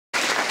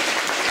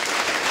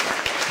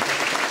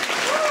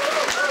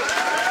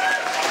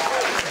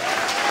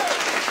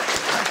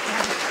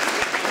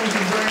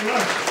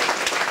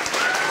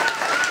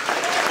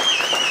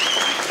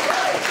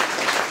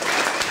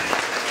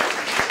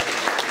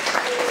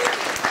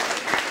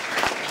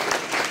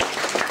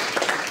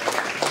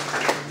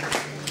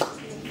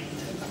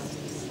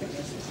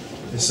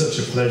It's such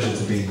a pleasure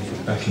to be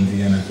back in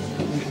Vienna.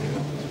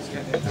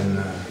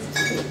 And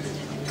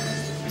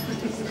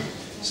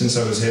since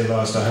I was here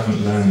last, I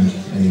haven't learned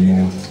any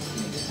more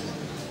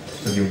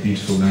of your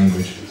beautiful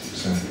language.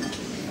 So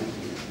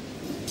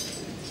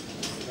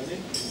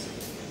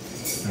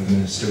I'm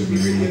going to still be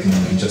really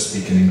ignorant and just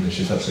speak in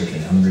English, if that's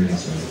okay. I'm really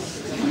sorry.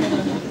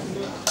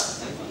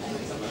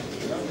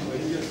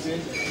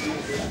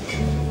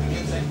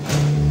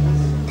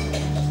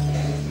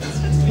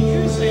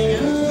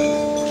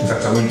 In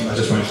fact, I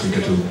just won't speak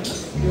at all.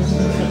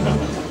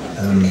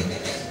 I'm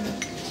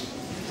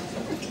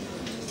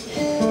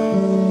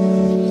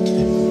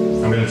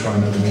going to try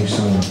another new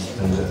song.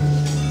 And,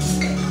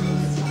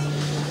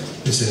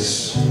 this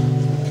is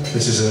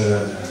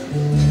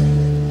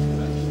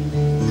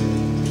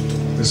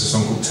a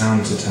song called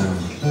Town to Town.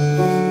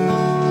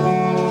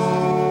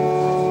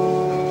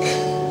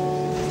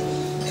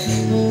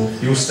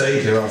 You all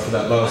stayed here after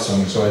that last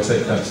song, so I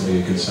take that to be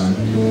a good sign.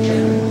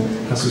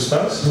 Hast du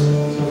Spaß?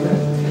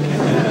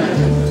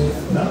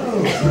 No.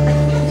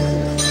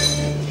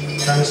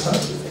 Keine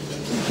Spaß?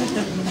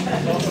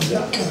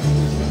 Ja.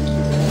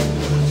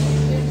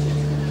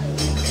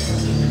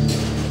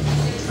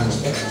 Keine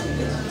Spaß? Okay,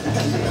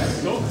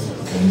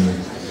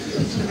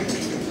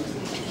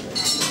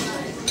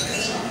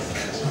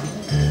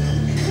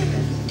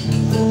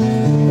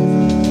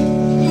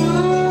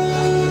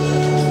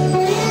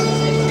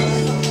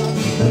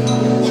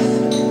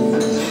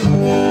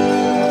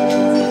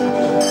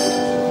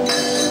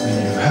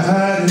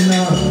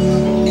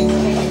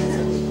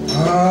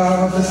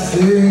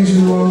 things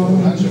you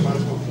own,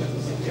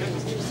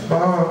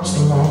 boxed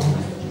along,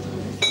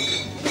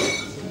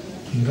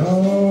 and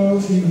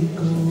off you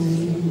go.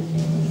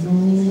 No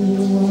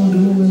one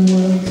doing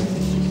well.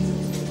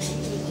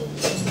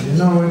 You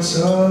know it's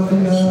up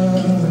and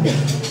down.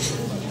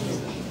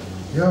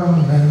 Young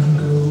men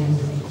go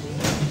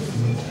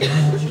from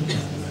town to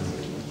town.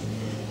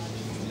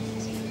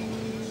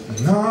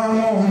 And I'm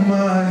on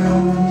my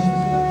own.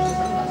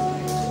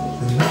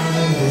 The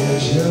night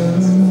is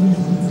young.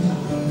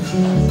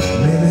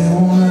 Maybe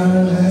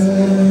wanna have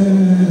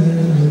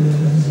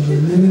a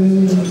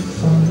little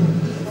fun.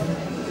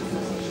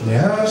 You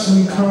have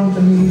some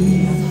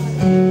company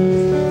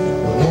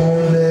that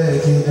won't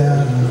let you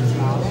down.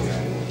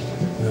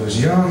 Those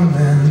young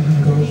men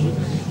go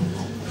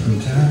from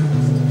town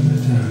to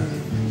town.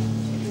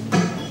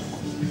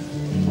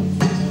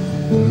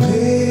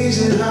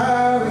 Amazing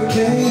how we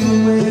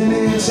came when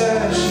it's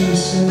as she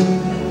said.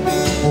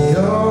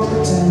 You're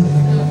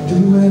pretending to do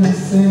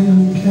anything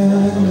you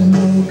can to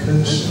make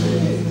her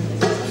stay.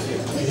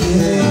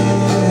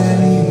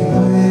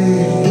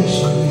 Anyway,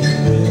 she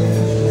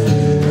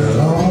lived a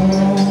long,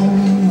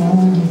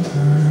 long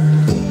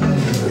time.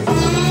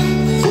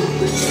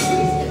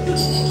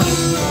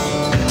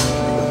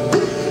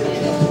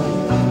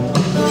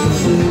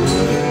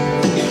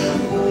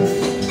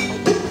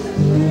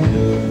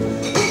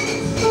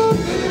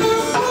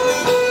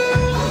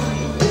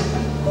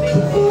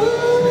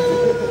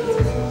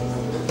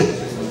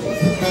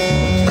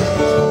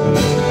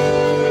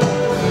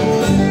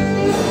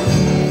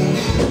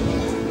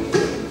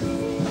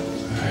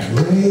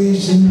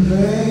 Raised in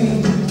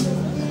vain,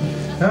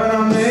 and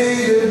I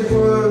made it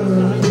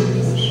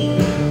worse.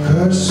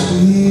 Her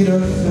sweet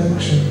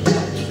affection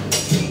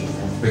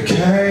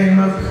became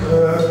a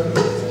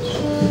curse,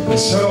 and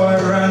so I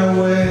ran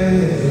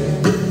away.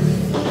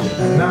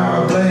 And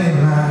now I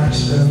blame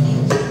myself.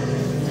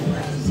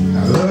 I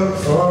look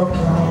for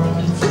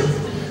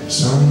comfort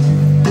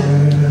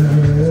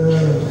somewhere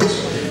else,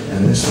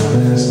 and this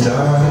one is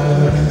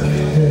dark.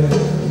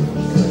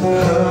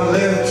 Her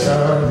lips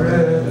are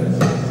red.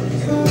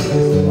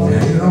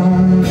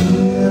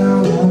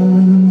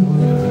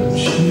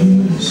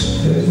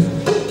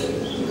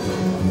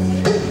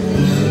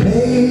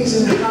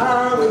 Amazing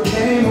how it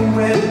came and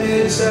went,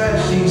 it's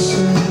as she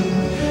said.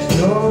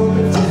 You're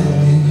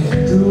pretending to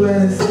do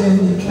anything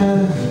you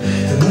can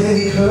to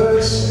make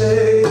her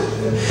stay.